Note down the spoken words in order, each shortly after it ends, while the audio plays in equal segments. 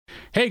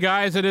Hey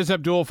guys, it is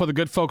Abdul for the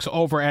good folks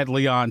over at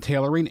Leon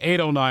Tailoring,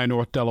 809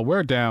 North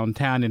Delaware,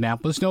 downtown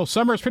Indianapolis. No,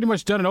 summer is pretty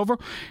much done and over,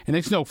 and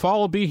next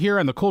fall will be here,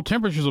 and the cool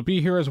temperatures will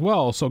be here as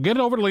well. So get it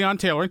over to Leon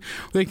Tailoring.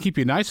 They can keep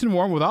you nice and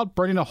warm without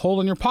burning a hole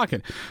in your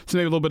pocket. So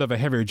maybe a little bit of a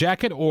heavier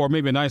jacket, or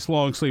maybe a nice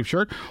long sleeve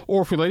shirt,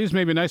 or for ladies,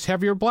 maybe a nice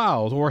heavier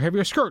blouse, or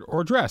heavier skirt,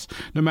 or dress.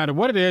 No matter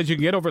what it is, you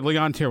can get over at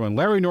Leon Tailoring.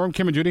 Larry, Norm,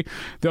 Kim, and Judy,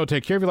 they'll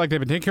take care of you like they've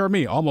been taking care of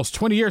me. Almost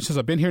 20 years since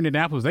I've been here in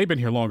Indianapolis. They've been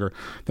here longer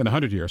than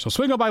 100 years. So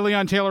swing on by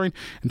Leon Tailoring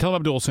and tell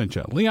them Abdul sent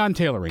you. Leon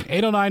Tailoring,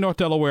 809 North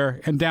Delaware,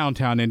 and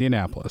downtown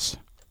Indianapolis.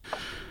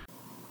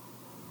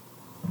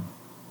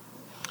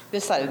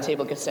 This side of the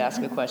table gets to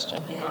ask a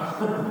question.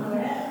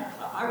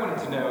 I wanted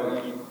to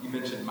know, you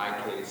mentioned my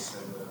case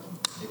and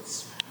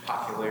its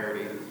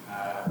popularity with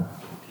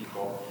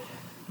people.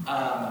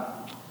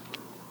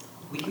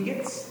 We can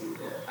get,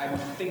 I'm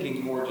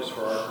thinking more just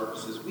for our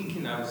purposes, we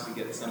can obviously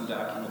get some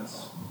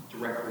documents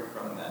directly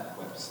from that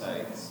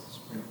website,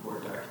 Supreme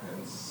Court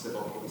documents,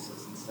 civil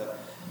cases and stuff.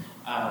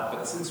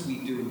 But since we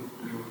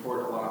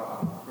report a lot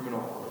on criminal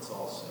courts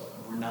also,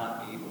 and we're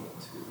not able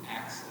to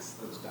access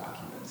those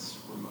documents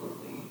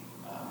remotely.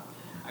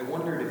 I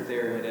wondered if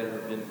there had ever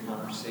been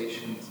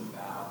conversations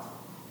about...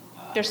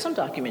 There's some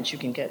documents you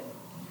can get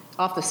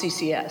off the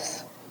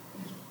CCS.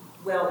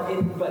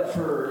 Well, but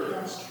for...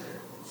 That's true.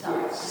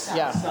 Some.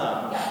 Yeah.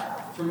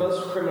 For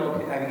most criminal,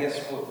 I guess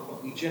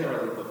what we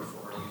generally look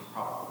for, you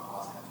probably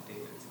cause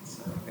affidavits and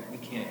stuff like that. We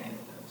can't get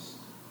those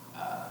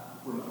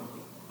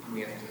remotely.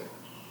 We have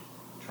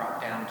to trot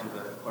down to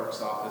the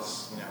clerk's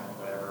office,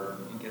 whatever,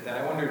 and get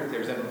that. I wonder if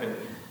there's ever been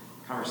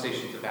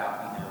conversations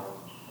about,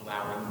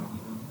 allowing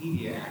even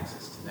media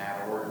access to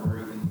that, or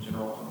even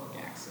general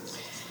public access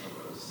to some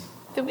of those.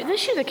 The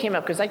issue that came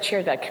up, because I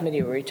chaired that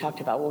committee where we talked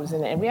about what was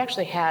in it, and we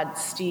actually had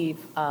Steve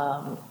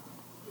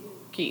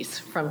Geese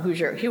from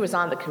Hoosier. He was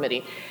on the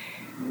committee.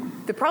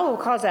 The probable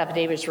cause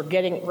affidavits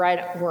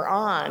were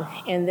on,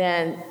 and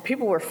then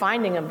people were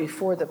finding them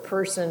before the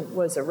person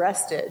was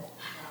arrested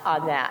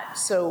on that.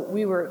 So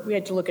we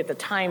had to look at the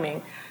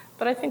timing,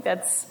 but I think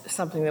that's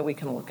something that we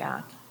can look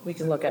at.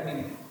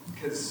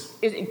 Because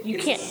you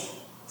can't.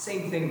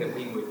 Same thing that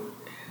we would.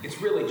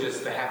 It's really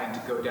just the having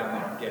to go down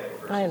there and get it.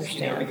 Versus, I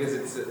understand.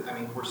 Because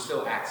we're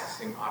still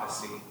accessing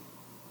Odyssey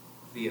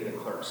via the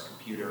clerk's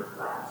computer,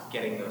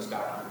 getting those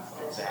documents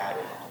like that,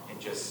 and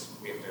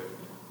we have to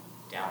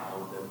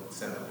download them and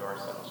send them to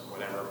ourselves or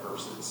whatever,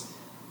 versus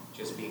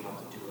just being able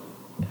to do it.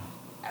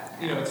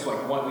 It's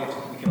like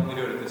we can only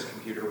do it at this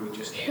computer.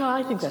 Yeah,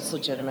 I think that's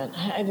legitimate.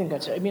 I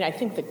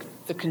think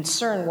the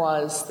concern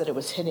was that it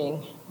was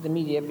hitting the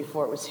media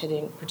before it was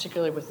hitting,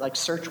 particularly with like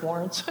search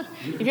warrants.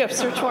 If you have a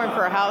search warrant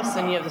for a house,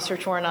 then you have the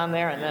search warrant on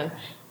there, and then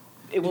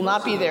it will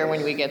not be there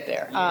when we get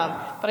there.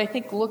 But I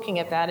think looking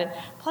at that, and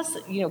plus,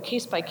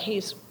 case by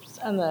case,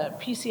 on the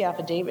PC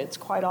affidavits,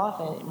 quite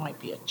often it might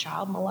be a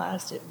child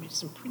molest, it would be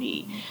some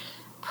pretty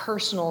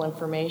personal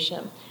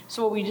information.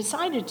 So what we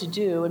decided to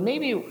do, and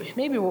maybe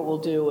what we'll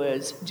do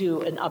is do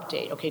an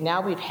update. Okay,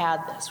 now we've had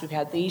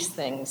these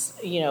things,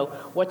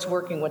 what's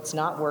working, what's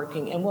not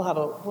working, and we'll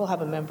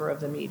have a member of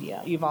the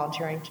media. Are you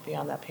volunteering to be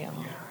on that panel?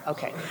 Yeah.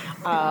 Okay.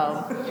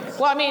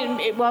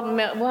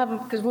 We'll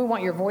have because we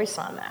want your voice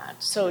on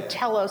that. So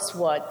tell us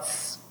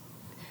what's.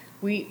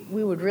 We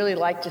would really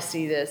like to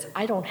see this.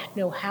 I don't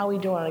know how we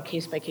do it on a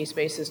case-by-case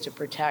basis to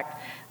protect.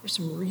 There's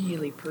some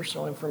really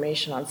personal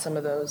information on some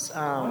of those.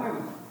 I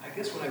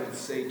guess what I would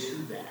say to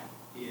that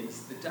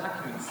is the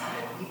documents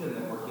that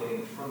we're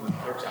getting from the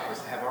clerk's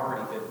office have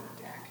already been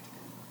redacted.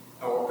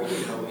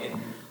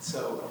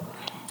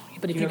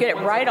 But if you get it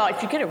right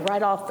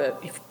off,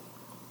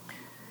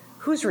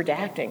 who's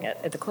redacting it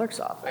at the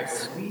clerk's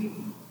office? I believe,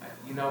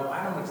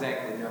 I don't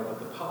exactly know, but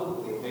the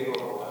publicly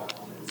available documents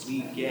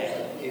we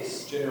get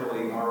is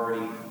generally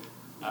already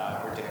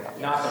redacted.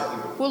 Not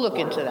that we'll look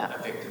into that.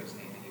 A victim's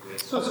name anyway.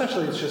 So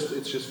essentially, it's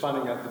just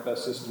finding out the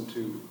best system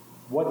to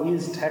what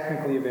is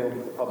technically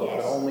available to the public,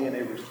 Yes. but only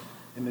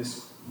in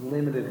this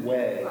limited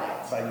way.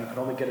 Right? You can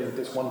only get it at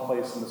this one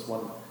place and this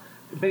one.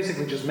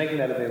 Basically, just making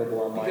that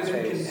available on my case.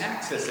 Because we can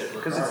access it.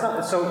 Because it's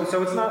not. So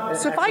it's not.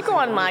 So if I go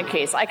on my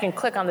case, I can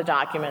click on the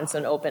documents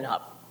and open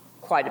up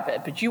quite a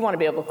bit. But you want to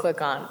be able to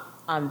click on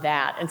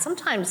that, and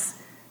sometimes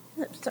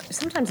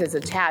it's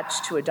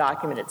attached to a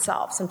document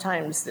itself.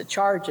 Sometimes the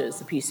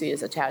PC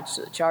is attached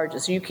to the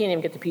charges. So you can't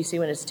even get the PC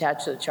when it's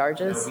attached to the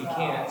charges? No, we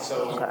can't.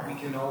 So we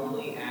can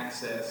only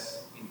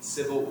access in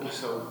civil.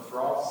 So for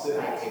all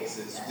civil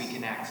cases, we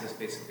can access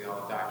basically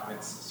all the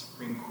documents.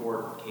 Supreme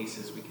Court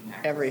cases, we can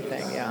access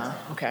everything, those yeah.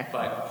 Okay.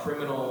 But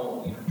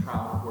criminal,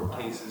 trial court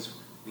cases,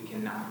 we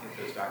cannot get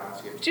those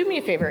documents. Do me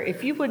a favor.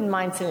 If you wouldn't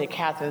mind sending to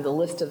Catherine the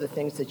list of the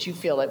things that you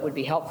feel it would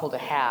be helpful to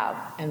have,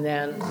 and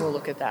then we'll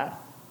look at that.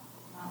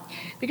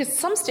 Because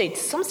some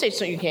states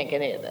you can't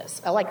get any of this.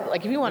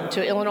 Like if you went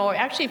to Illinois,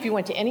 actually if you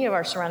went to any of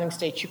our surrounding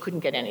states, you couldn't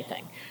get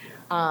anything.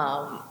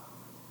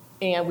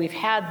 And we've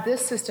had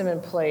this system in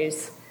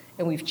place,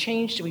 and we've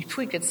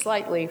tweaked it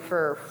slightly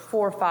for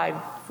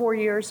 4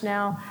 years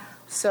now.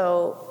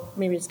 So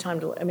maybe it's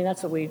time to.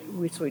 That's what we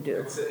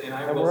do.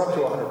 And we're up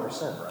to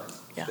 100%, right?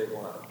 Yeah.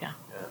 statewide. Yeah.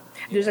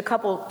 There's a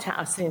couple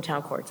city and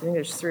town courts. I think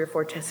there's 3 or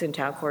 4 city and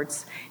town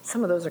courts.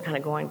 Some of those are kind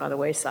of going by the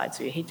wayside,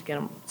 so you hate to get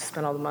them to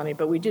spend all the money.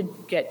 But we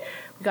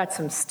got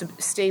some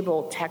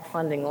stable tech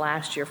funding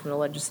last year from the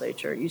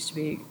legislature. It used to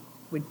be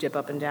we'd dip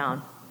up and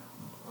down.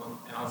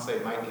 And I'll say,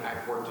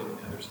 I've worked in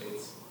other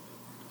states,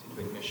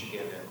 particularly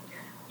Michigan,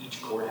 and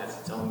each court has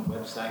its own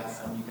website.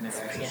 Some you can have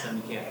access, some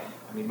you can't.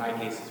 I mean, my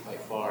case is by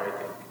far, I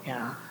think,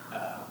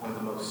 one of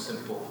the most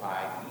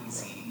simplified,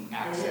 easy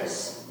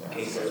access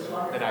cases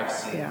that I've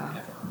seen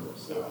ever.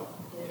 So,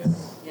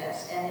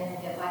 Yes, and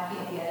if I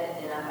can't get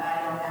it, then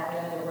I don't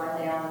have to run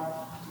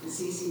down to the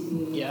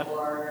CCB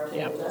or to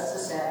the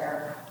Justice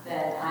Center,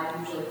 then I'm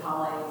usually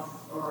calling,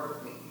 or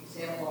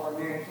example,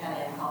 in Marion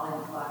County, I'm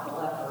calling Black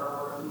Elector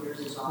or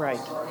Leaders'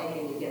 office, or hey,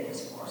 can you get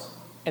this for us?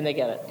 And they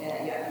get it.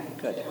 Yeah,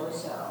 Good. usually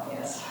so,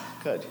 yes.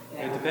 Good.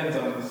 Yeah. it depends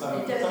on some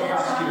It depends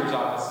prosecutors'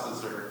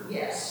 offices are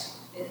Yes.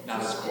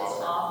 not as It's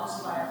qualified.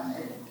 office by,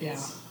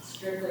 it's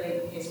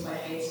strictly case by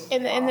case.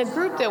 And the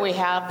group that we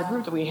have,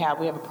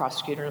 we have a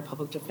prosecutor and a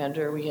public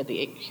defender. We had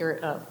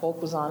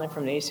Volk was on it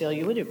from the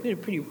ACLU. We had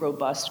a pretty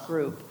robust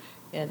group,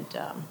 and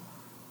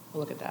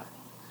we'll look at that.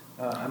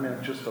 I mean,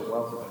 just a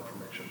wealth of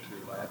information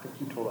too. I think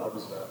you told, I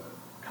was at a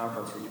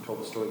conference where you told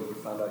the story that you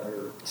found out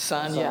your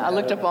Son, yeah. I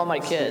looked up all my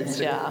kids,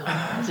 yeah.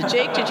 I said,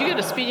 Jake, did you get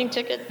a speeding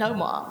ticket? No,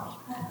 Mom.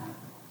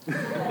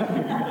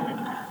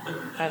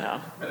 I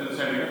know. I did the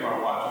same thing for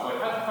a while. I was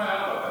like, how'd you find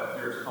out about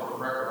that? There's public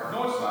record. Like, no,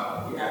 it's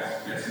not.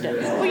 Yes.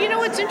 Yeah. Well, you know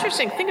what's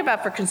interesting? Think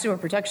about for consumer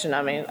protection.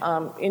 I mean,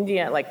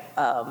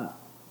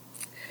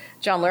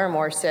 John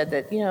Larimore said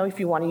that, if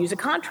you want to use a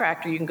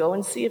contractor, you can go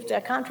and see if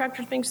that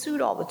contractor's being sued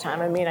all the time.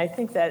 I mean, I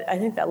think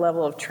that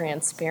level of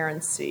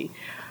transparency.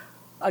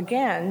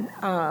 Again,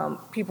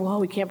 people,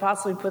 we can't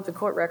possibly put the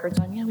court records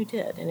on. Yeah, we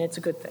did, and it's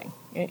a good thing.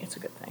 It's a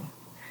good thing.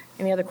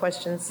 Any other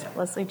questions?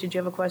 Leslie, did you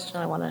have a question?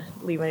 I want to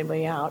leave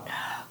anybody out.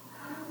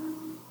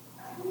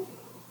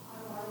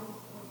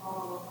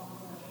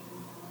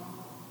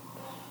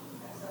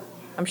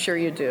 I'm sure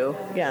you do.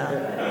 Yeah.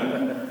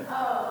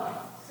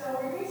 So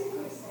we're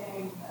basically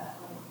saying that,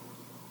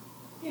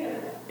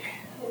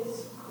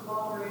 his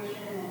cooperation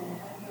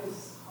and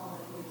his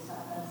public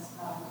acceptance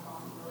of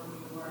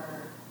responsibility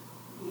were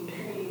the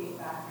mitigating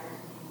factors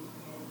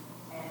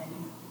and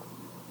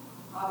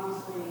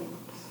obviously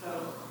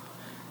spoke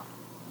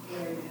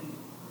very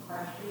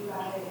harshly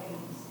about it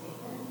in his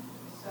statement.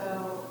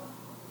 So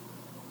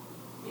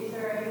is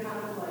there any kind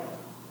of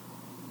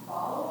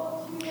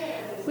follow-up to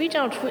it? We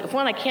don't.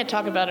 One, I can't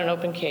talk about an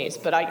open case,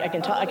 but I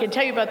can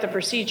tell you about the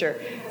procedure.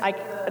 I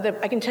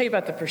can tell you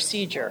about the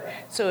procedure.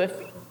 So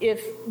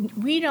if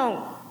we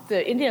don't,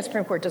 the Indiana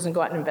Supreme Court doesn't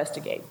go out and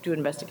do an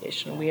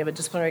investigation. We have a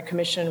disciplinary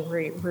commission.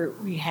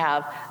 We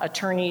have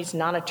attorneys,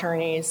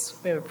 non-attorneys.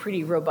 We have a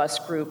pretty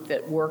robust group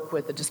that work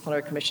with the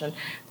disciplinary commission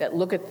that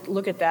look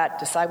at that,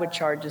 decide what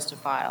charges to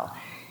file.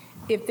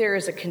 If there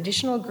is a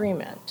conditional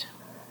agreement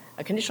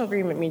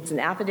means an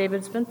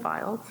affidavit's been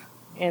filed.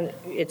 And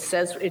it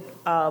says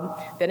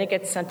then it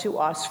gets sent to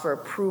us for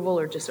approval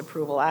or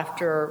disapproval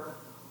after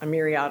a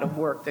myriad of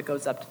work that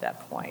goes up to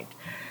that point.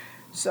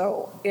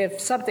 So if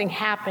something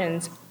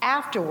happens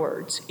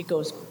afterwards,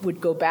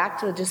 would go back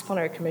to the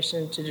disciplinary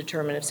commission to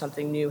determine if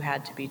something new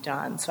had to be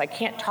done. So I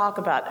cannot talk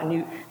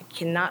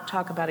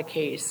about a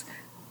case,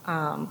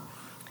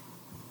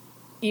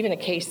 even a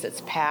case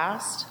that's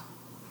passed,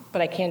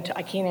 but I can't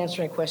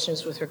answer any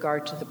questions with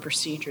regard to the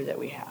procedure that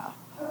we have.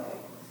 Okay,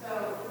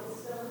 so it's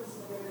still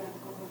considered an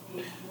open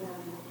case when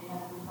it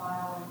has been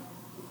filed.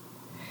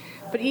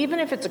 But even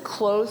if it's a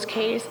closed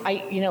case,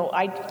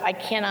 I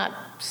cannot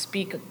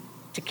speak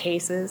to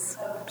cases,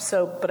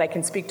 but I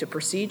can speak to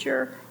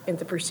procedure. And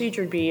the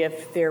procedure would be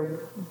if there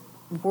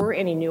were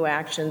any new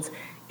actions,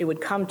 it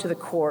would come to the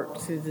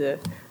court through the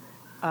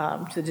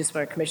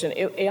disciplinary commission.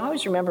 I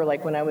always remember,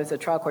 when I was a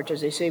trial court judge,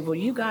 they say, well,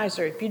 you guys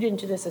if you didn't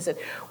do this, I said,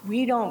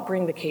 we don't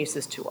bring the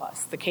cases to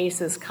us. The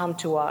cases come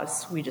to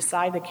us. We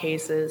decide the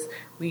cases.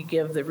 We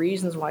give the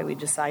reasons why we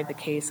decide the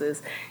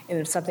cases. And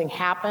if something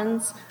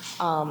happens,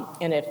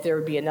 and if there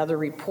would be another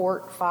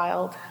report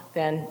filed,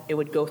 then it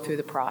would go through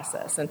the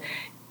process. And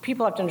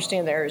people have to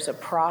understand there is a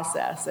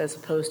process as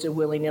opposed to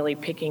willy-nilly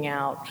picking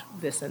out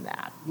this and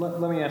that. Let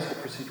me ask a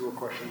procedural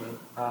question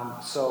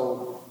then.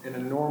 So in a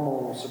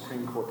normal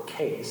Supreme Court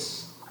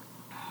case,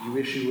 you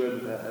issue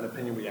an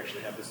opinion. We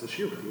actually have this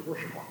year with the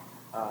abortion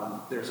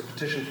one. There's a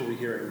petition for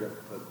rehearing that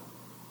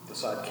the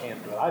side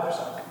can't do, either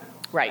side can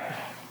do. Right.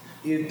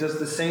 Does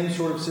the same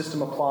sort of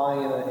system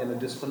apply in a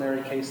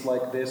disciplinary case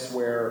like this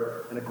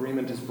where an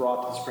agreement is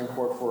brought to the Supreme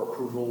Court for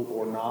approval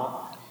or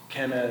not?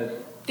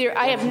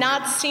 I've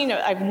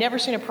never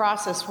seen a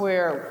process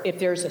where if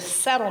there's a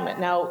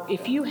settlement. Now,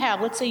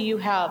 let's say you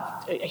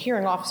have a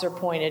hearing officer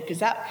appointed,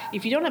 because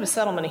if you don't have a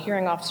settlement, a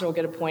hearing officer will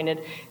get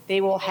appointed.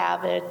 They will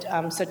have it,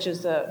 such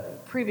as the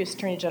previous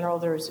Attorney General,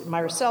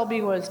 Myra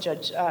Selby was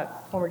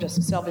former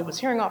Justice Selby was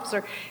hearing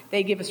officer.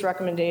 They give us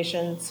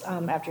recommendations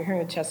after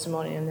hearing the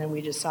testimony, and then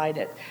we decide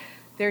it.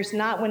 There's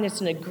not, when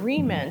it's an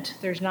agreement,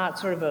 there's not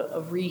sort of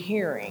a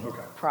rehearing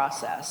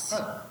process.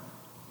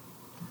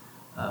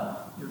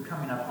 You're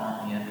coming up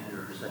on the end of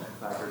your second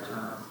 5-year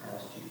term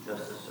as Chief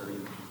Justice. Have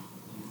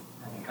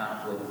you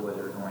contemplated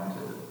whether you're going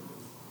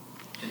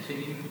to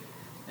continue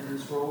in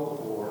this role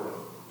or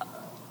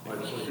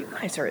You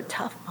guys are a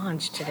tough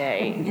bunch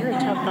today. You're a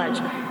tough bunch.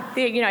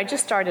 I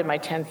just started my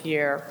 10th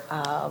year,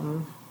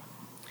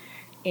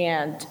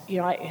 and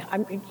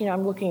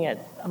I'm looking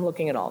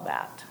at all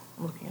that.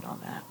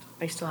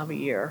 I still have a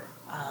year,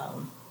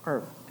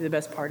 or the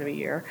best part of a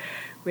year.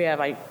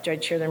 I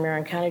chair the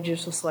Marion County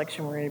Judicial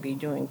Selection. We're going to be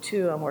doing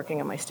 2. I'm working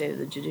on my State of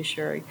the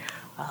Judiciary.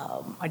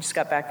 I just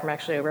got back from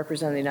I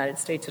represented the United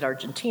States at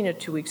Argentina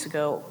 2 weeks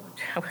ago.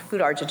 I flew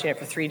to Argentina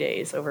for 3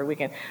 days over a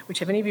weekend. Which,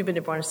 have any of you been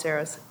to Buenos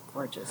Aires?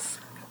 Gorgeous.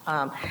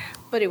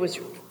 But it was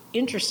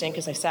interesting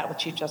because I sat with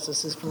Chief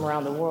Justices from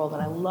around the world,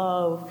 and I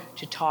love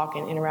to talk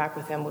and interact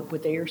with them with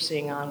what they are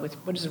seeing with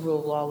what does the rule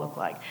of law look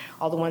like,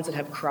 all the ones that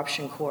have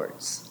corruption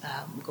courts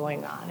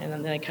going on,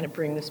 and then I kind of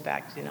bring this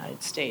back to the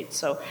United States.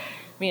 So,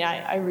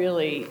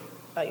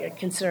 I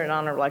consider it an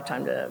honor of a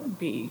lifetime to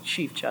be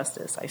Chief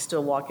Justice. I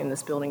still walk in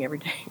this building every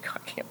day. I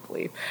can't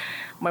believe.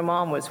 My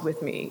mom was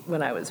with me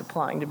when I was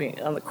applying to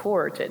be on the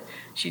court, and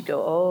she'd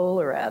go, "Oh,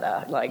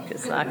 Loretta,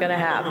 it's not going to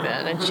happen."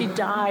 And she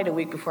died a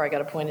week before I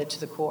got appointed to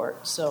the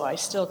court. So I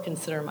still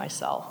consider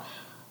myself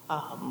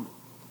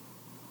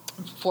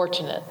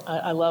fortunate.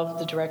 I love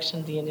the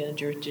direction the Indiana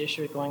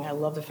Judiciary is going. I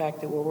love the fact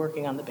that we're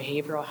working on the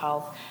behavioral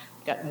health.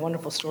 Got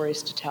wonderful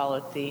stories to tell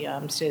at the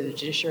State of the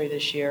Judiciary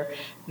this year.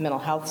 Mental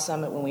Health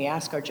Summit, when we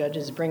ask our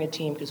judges to bring a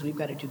team because we've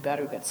got to do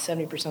better. We've got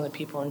 70% of the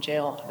people in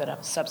jail that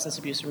have a substance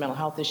abuse or mental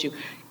health issue.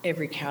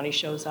 Every county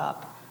shows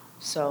up.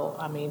 So,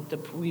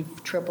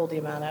 we've tripled the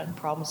amount of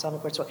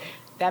problem-solving courts. So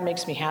that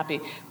makes me happy.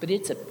 But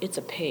it's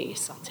a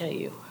pace, I'll tell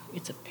you.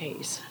 It's a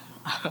pace.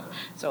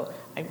 So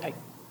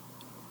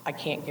I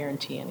can't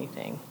guarantee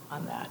anything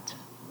on that.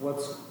 What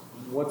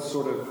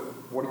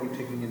are you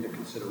taking into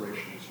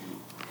consideration as you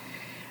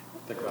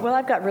think about Well,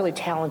 I've got really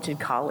talented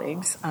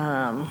colleagues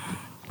on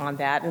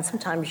that, and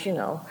sometimes,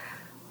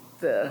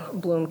 the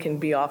bloom can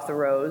be off the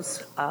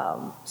rose,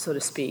 so to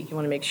speak. You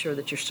want to make sure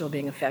that you're still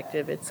being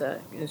effective. It's an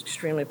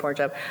extremely important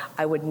job.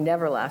 I would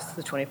never last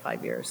the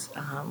 25 years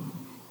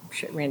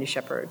Randy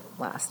Shepard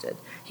lasted.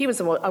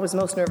 I was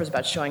most nervous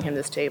about showing him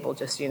this table,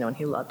 just and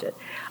he loved it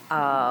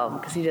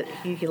because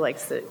he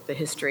likes the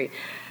history.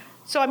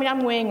 So I'm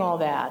weighing all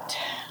that.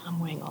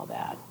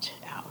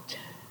 Out.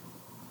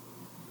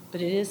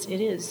 But it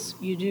is.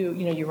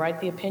 You write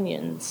the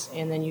opinions,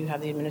 and then you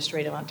have the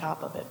administrative on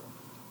top of it.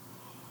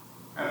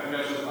 And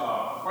just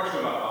a question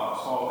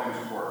about small claims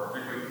court,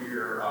 particularly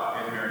here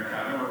in Marion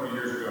County. I remember a few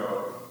years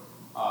ago,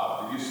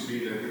 it used to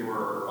be that you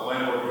were a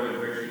landlord doing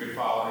eviction, you could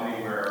file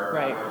anywhere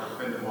Right. where the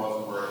defendant was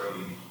and where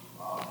the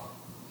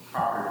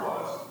property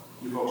was.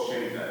 You folks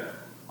changed that.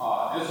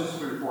 Is the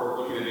Supreme Court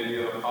looking at any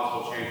other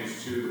possible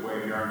changes to the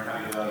way Marion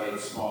County does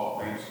its small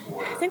claims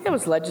court? I think that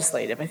was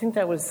legislative. I think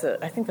that was the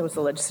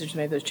legislature that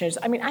made those changes.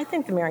 I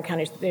think the Marion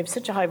counties, they have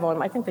such a high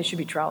volume. I think they should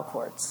be trial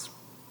courts.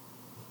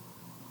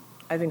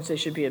 I think they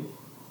should be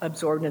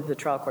absorbed into the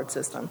trial court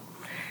system.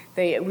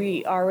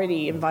 We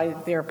already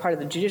invited. They're part of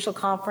the judicial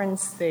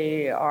conference.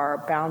 They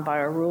are bound by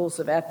our rules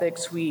of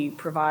ethics. We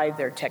provide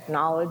their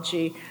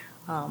technology.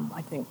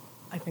 I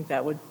think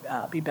that would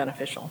be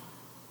beneficial.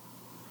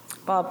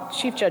 Bob,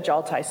 Chief Judge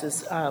Altice is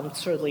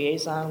sort of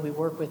liaison. We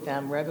work with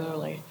them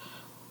regularly.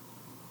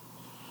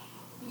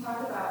 You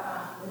talked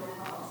about the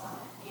mental health summit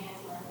and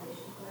its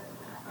recommendation for that.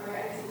 Are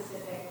there any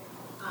specific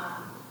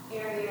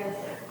areas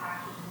of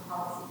action and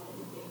policy that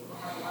you think will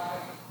have a lot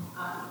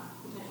of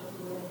potential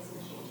to limit some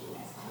change in the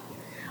next 10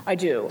 years? I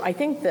do. I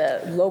think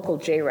the local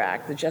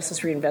JRAC, the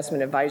Justice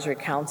Reinvestment Advisory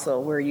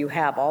Council, where you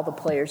have all the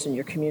players in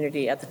your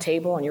community at the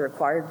table and you're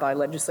required by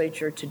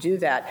legislature to do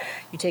that.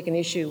 You take an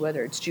issue,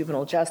 whether it's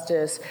juvenile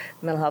justice,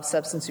 mental health,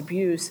 substance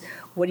abuse,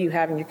 what do you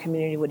have in your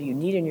community? What do you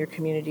need in your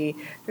community?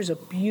 There are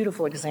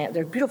beautiful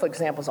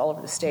examples all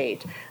over the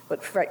state.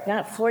 But right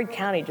now, Floyd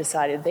County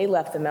decided they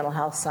left the Mental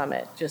Health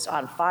Summit just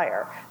on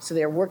fire. So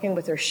they're working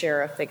with their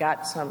sheriff. They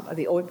got some of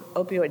the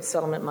opioid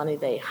settlement money.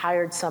 They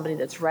hired somebody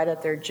that's right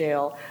at their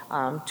jail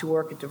to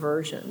work at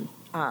diversion.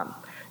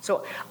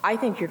 So I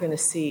think you're going to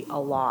see a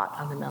lot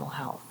on the mental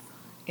health.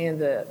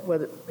 And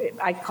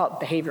I call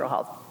it behavioral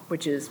health,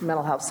 which is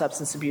mental health,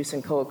 substance abuse,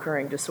 and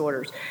co-occurring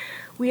disorders.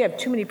 We have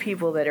too many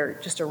people that are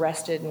just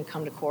arrested and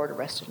come to court,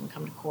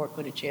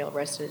 go to jail,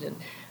 arrested, and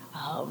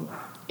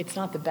it's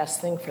not the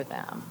best thing for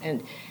them.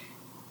 And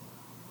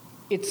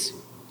it's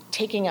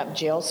taking up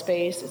jail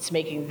space, it's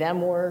making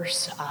them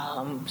worse.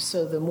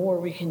 So the more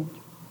we can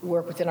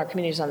work within our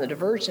communities on the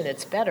diversion,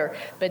 it's better.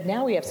 But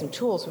now we have some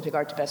tools with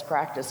regard to best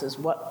practices,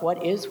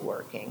 what is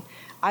working.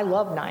 I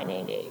love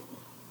 988.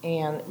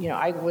 And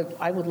I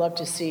would love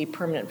to see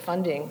permanent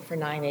funding for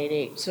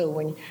 988. So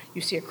when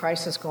you see a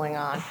crisis going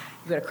on,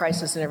 you've got a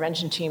crisis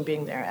intervention team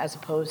being there as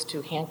opposed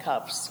to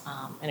handcuffs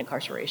and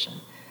incarceration.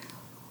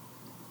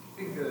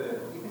 Do you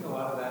think a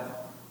lot of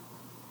that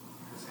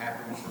has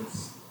happened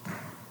since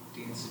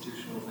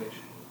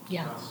deinstitutionalization?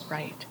 Yeah,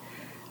 right.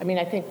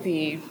 I think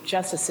the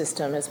justice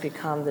system has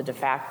become the de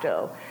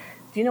facto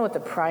Do you know what the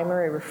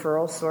primary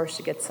referral source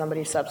to get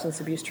somebody substance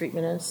abuse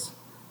treatment is?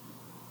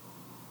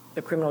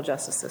 The criminal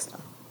justice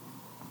system.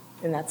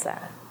 And that's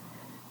sad.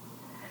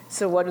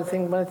 So one of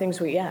the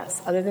things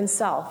other than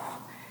self,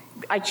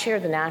 I chair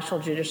the National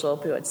Judicial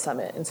Opioid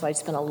Summit, and so I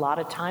spent a lot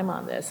of time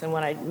on this. And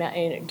when I met,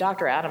 and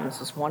Dr. Adams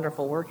was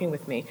wonderful working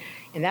with me,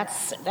 and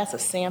that's a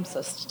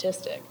SAMHSA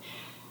statistic.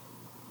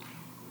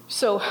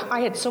 So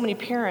I had so many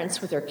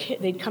parents with their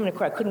kid, they'd come to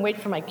court. I couldn't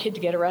wait for my kid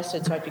to get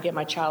arrested so I could get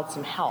my child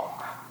some help.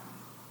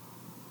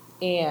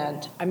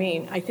 And I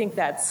mean, I think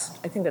that's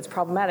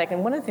problematic.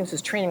 And one of the things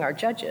is training our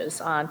judges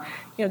on,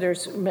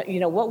 there's,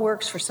 what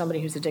works for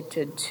somebody who's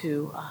addicted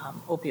to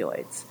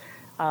opioids.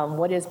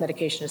 What is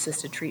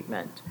medication-assisted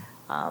treatment?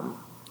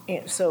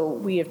 And so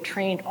we have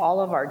trained all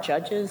of our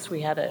judges.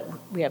 We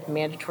have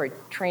mandatory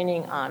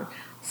training on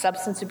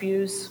substance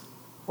abuse,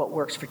 what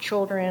works for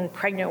children,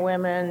 pregnant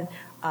women,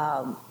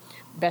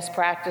 best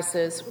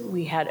practices.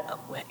 We had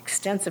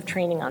extensive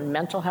training on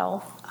mental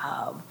health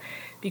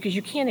because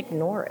you can't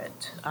ignore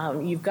it.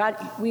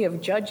 We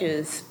have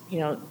judges,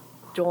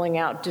 doling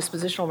out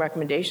dispositional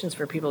recommendations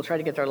for people to try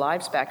to get their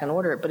lives back in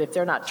order, but if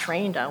they're not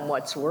trained on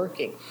what's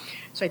working.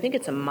 So I think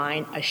it's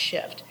a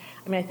shift.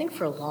 I mean, I think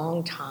for a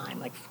long time,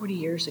 like 40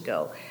 years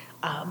ago,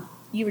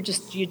 judge would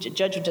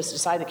just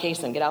decide the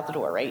case and get out the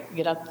door, right?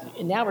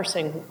 And now we're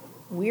saying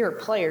we are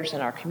players in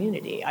our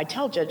community. I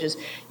tell judges,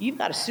 you've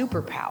got a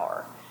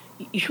superpower.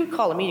 You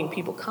call a meeting,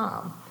 people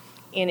come.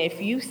 And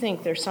if you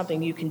think there's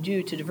something you can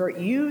do to divert,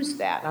 use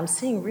that. And I'm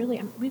seeing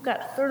we've got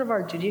a third of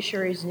our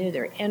judiciaries new,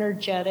 they're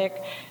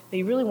energetic,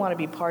 they really want to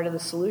be part of the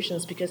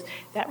solutions because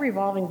that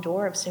revolving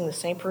door of seeing the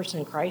same person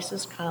in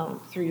crisis come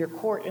through your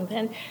court. And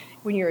then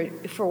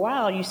for a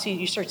while, you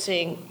start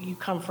seeing you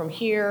come from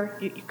here,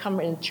 you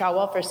come in the child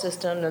welfare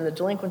system, then the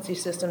delinquency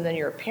system, then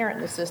you're a parent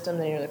in the system,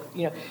 then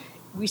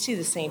we see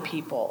the same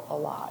people a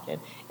lot.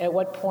 And at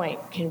what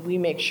point can we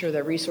make sure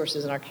there are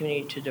resources in our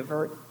community to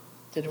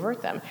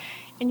divert them?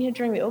 And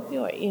during the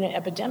opioid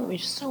epidemic, we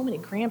have so many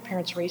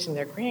grandparents raising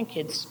their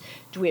grandkids.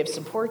 Do we have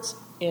supports?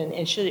 And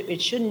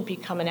it shouldn't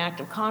become an act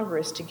of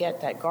Congress to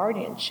get that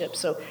guardianship.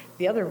 So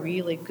the other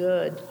really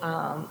good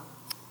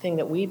thing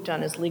that we've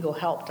done is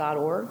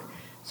legalhelp.org.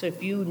 So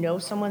if you know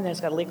someone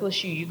that's got a legal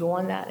issue, you go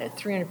on that at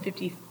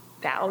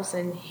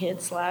 350,000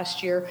 hits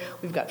last year.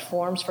 We've got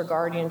forms for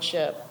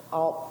guardianship,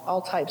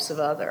 all types of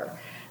other.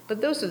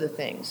 But those are the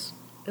things.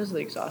 Those are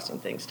the exhausting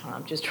things,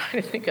 Tom. Just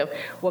trying to think of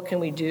what can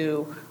we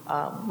do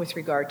with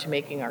regard to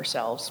making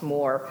ourselves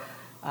more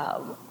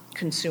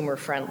consumer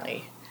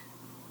friendly.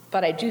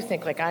 But I do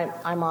think,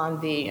 I'm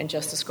on and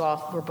Justice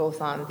Goff, we're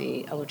both on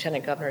the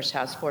Lieutenant Governor's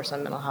Task Force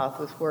on Mental Health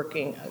with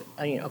working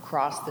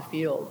across the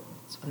field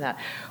on that.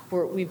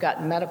 We've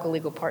got medical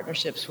legal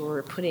partnerships where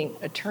we're putting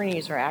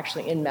attorneys are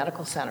actually in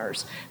medical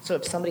centers. So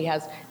if somebody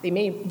they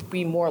may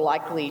be more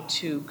likely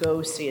to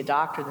go see a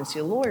doctor than see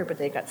a lawyer, but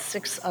they've got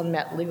 6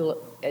 unmet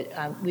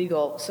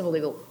civil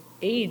legal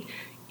aid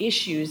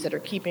issues that are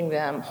keeping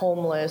them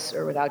homeless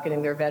or without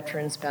getting their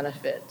veterans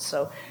benefits.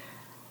 So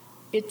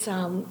it's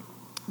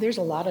there's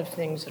a lot of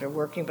things that are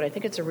working, but I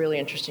think it's a really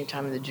interesting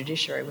time in the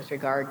judiciary with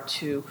regard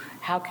to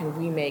how can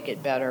we make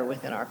it better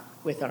within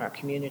our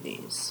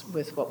communities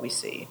with what we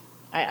see.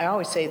 I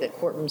always say that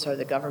courtrooms are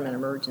the government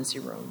emergency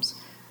rooms.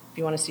 If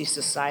you want to see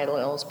societal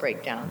ills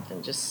break down,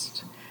 then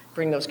just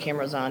bring those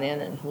cameras on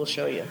in and we'll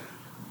show you.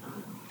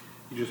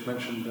 You just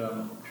mentioned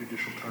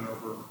judicial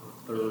turnover.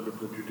 A third of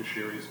the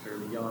judiciary is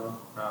fairly young.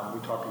 We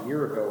talked a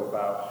year ago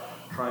about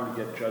trying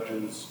to get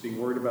judges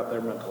being worried about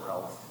their mental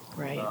health.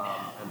 Right.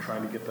 And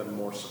trying to get them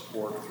more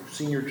support through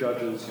senior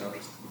judges, just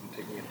even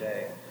taking a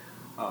day.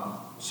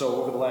 So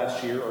over the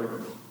last year,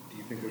 do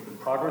you think there's been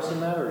progress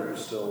in that, or are you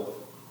still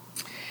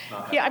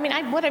not happy? Yeah, I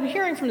mean, what I'm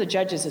hearing from the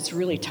judges, it's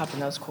really tough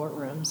in those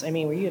courtrooms. I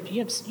mean, where you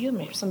have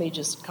somebody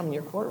just come in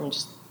your courtroom and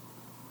just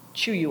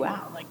chew you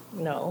out.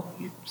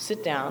 You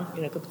sit down,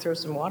 go throw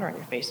some water on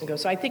your face and go.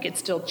 So I think it's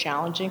still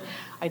challenging.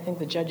 I think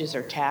the judges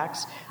are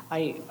taxed.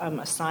 I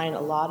assign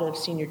a lot of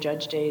senior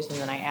judge days, and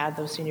then I add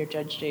those senior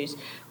judge days.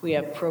 We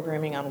have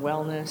programming on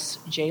wellness.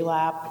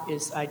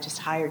 JLAP I just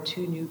hired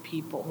 2 new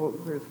people.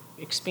 We're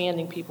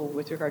expanding people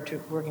with regard to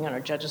working on our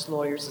judges,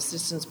 lawyers,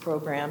 assistance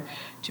program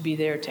to be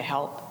there to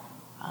help.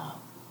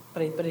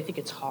 But I think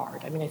it's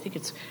hard. I mean, I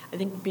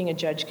think being a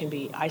judge can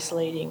be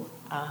isolating.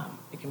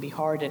 It can be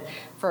hard. And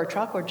for our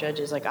trial court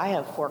judges, I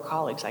have 4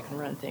 colleagues I can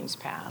run things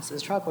past.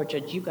 As a trial court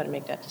judge, you've got to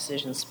make that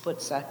decision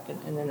split second,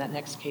 and then that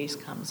next case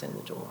comes in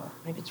the door.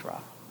 I think it's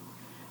rough.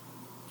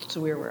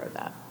 So we're aware of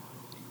that.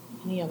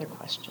 Any other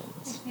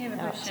questions? I have a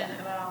question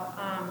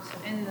about, so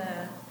in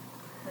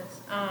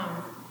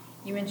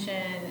you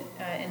mentioned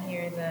in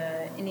here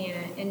the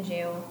Indiana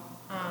in-jail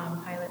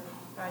pilot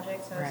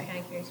project, so I was kind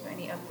of curious about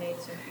any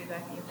updates or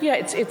feedback that you've had.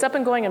 Yeah, it's up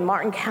and going in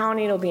Martin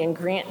County. It'll be in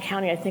Grant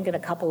County, I think, in a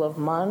couple of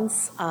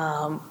months.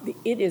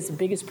 It is the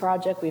biggest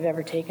project we've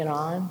ever taken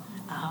on.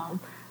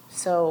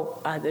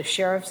 So the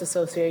Sheriff's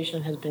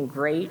Association has been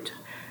great,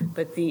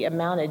 but the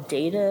amount of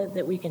data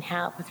that we can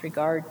have with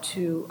regard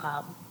to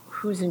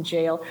who's in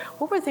jail.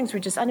 What were the things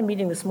I had a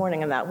meeting this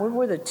morning on that. What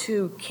were the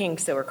two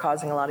kinks that were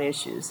causing a lot of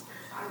issues?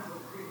 Times were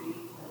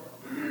creepy,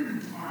 the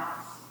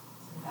apps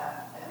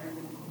have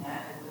everything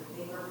connected. The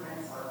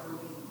fingerprints are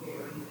proving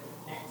very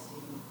difficult to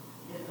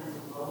get them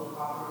to load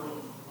properly,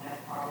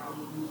 connect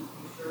properly, whose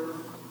pictures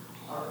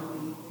are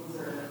moving. Things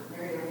are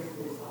very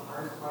easy. The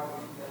hardest part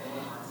is that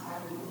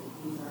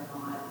these are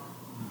not.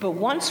 But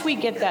once we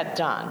get that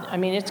done, I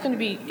mean,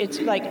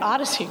 it's like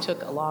Odyssey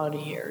took a lot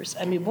of years.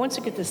 I mean, once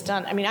we get this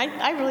done, I mean,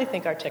 I really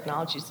think our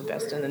technology is the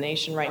best in the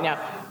nation right now.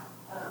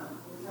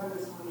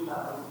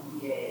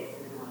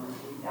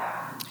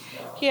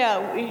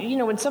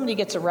 Yeah, when somebody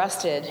gets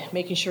arrested,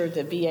 making sure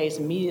the VA is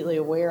immediately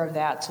aware of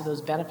that so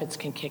those benefits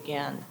can kick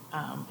in,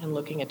 and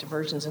looking at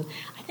diversions. And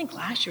I think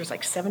last year was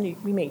like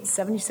we made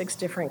 76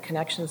 different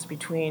connections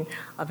between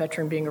a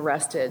veteran being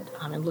arrested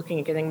and looking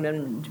at getting them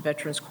into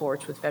veterans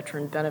courts with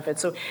veteran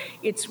benefits. So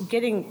it's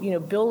getting,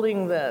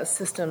 building the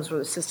systems where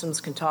the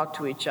systems can talk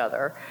to each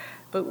other.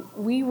 But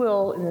we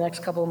will, in the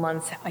next couple of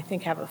months, I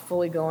think, have it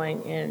fully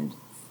going in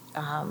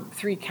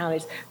 3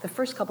 counties. The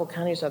first couple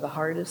counties are the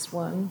hardest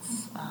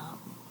ones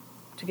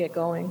to get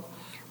going,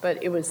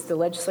 but it was the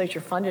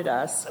legislature funded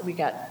us.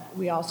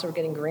 We also are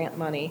getting grant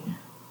money,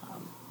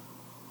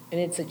 and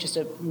it's just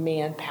a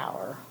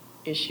manpower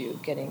issue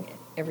getting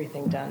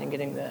everything done and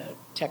getting the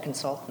tech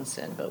consultants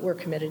in. But we're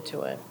committed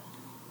to it.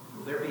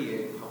 Will there be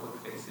a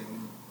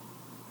public-facing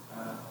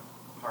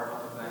part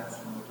of that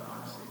similar to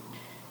Odyssey?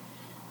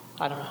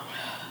 I don't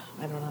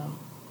know.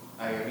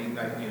 I mean,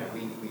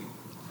 we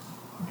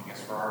I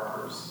guess for our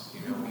purpose, we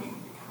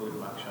include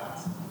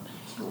mugshots and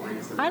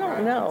stories. I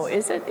don't know.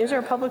 Is there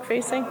a public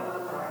facing?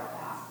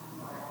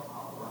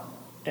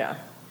 Yeah.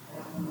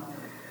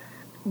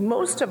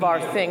 Most of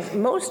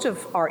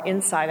our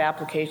inside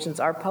applications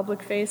are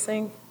public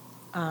facing.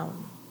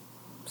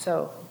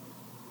 So,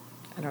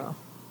 I don't know.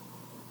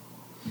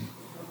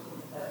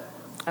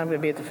 I'm going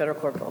to be at the federal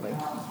court building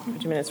in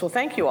 2 minutes. Well,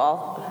 thank you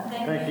all.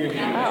 Thank you.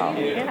 Oh,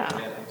 yeah.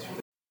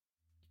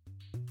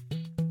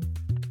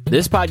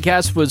 This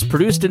podcast was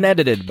produced and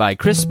edited by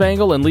Chris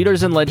Spangle and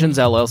Leaders and Legends,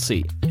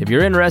 LLC. If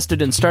you're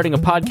interested in starting a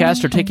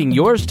podcast or taking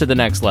yours to the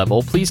next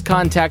level, please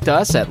contact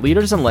us at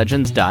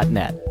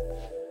leadersandlegends.net.